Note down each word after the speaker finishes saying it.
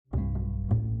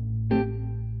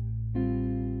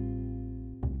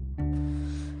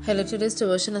Hello, today's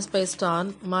devotion is based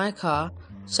on Micah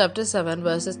chapter 7,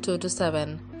 verses 2 to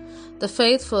 7. The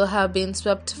faithful have been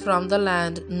swept from the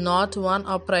land, not one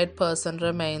upright person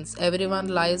remains. Everyone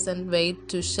lies in wait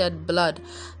to shed blood.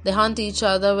 They hunt each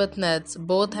other with nets.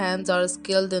 Both hands are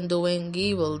skilled in doing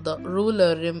evil. The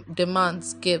ruler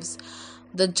demands gifts.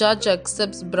 The judge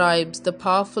accepts bribes. The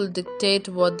powerful dictate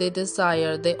what they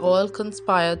desire. They all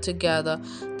conspire together.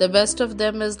 The best of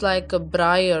them is like a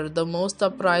briar, the most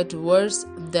upright worse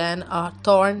than a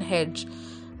thorn hedge.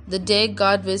 The day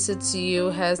God visits you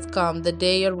has come, the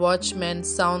day your watchmen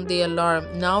sound the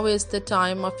alarm. Now is the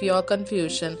time of your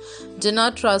confusion. Do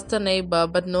not trust a neighbor,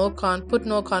 but put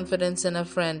no confidence in a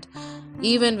friend.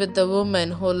 Even with the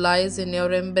woman who lies in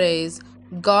your embrace,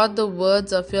 guard the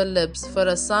words of your lips, for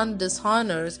a son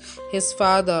dishonors his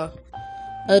father.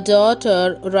 A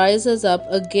daughter rises up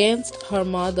against her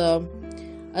mother,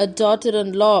 a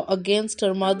daughter-in-law against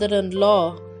her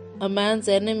mother-in-law. A man's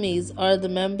enemies are the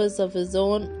members of his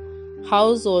own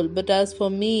household, but as for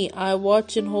me, I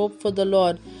watch in hope for the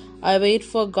Lord. I wait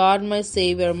for God, my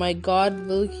Savior. My God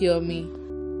will hear me.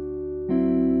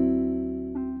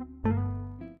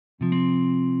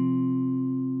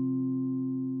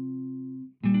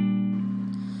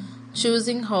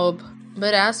 Choosing hope.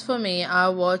 But as for me, I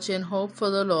watch in hope for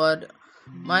the Lord.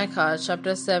 Micah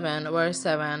chapter 7, verse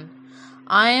 7.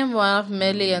 I am one of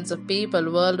millions of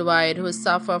people worldwide who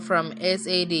suffer from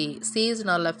SAD,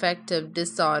 seasonal affective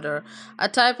disorder, a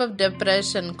type of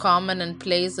depression common in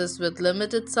places with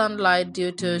limited sunlight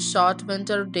due to short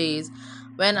winter days.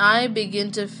 When I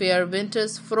begin to fear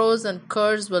winter's frozen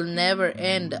curse will never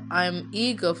end, I am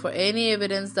eager for any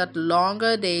evidence that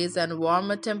longer days and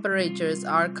warmer temperatures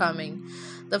are coming.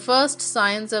 The first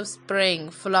signs of spring,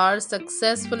 flowers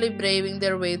successfully braving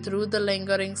their way through the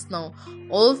lingering snow,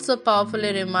 also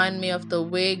powerfully remind me of the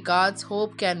way God's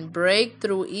hope can break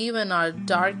through even our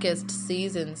darkest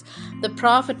seasons. The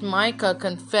prophet Micah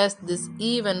confessed this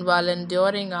even while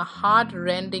enduring a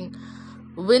heart-rending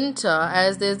winter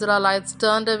as the Israelites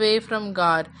turned away from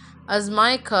God. As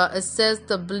Micah assessed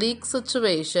the bleak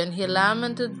situation, he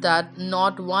lamented that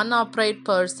not one upright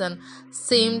person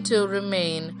seemed to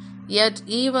remain. Yet,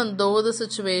 even though the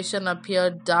situation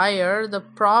appeared dire, the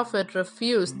prophet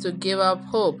refused to give up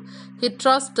hope. He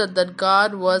trusted that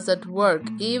God was at work,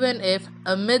 even if,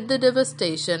 amid the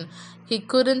devastation, he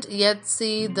couldn't yet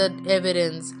see the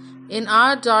evidence. In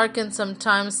our dark and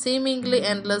sometimes seemingly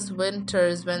endless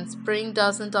winters, when spring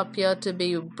doesn't appear to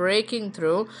be breaking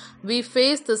through, we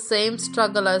face the same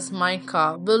struggle as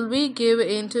Micah. Will we give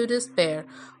in to despair,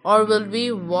 or will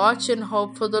we watch and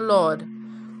hope for the Lord?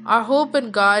 Our hope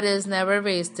in God is never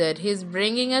wasted. He is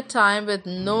bringing a time with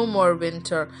no more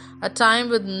winter, a time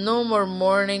with no more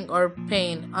mourning or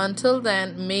pain. Until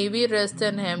then, may we rest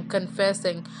in Him,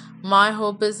 confessing, "My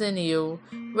hope is in you."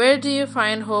 Where do you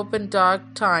find hope in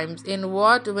dark times? In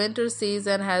what winter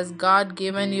season has God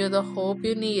given you the hope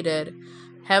you needed?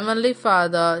 Heavenly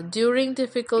Father, during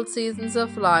difficult seasons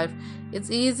of life,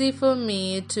 it's easy for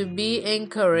me to be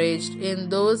encouraged. In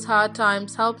those hard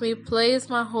times, help me place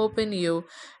my hope in you,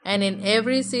 and in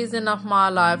every season of my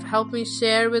life, help me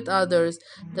share with others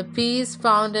the peace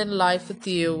found in life with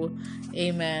you.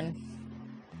 Amen.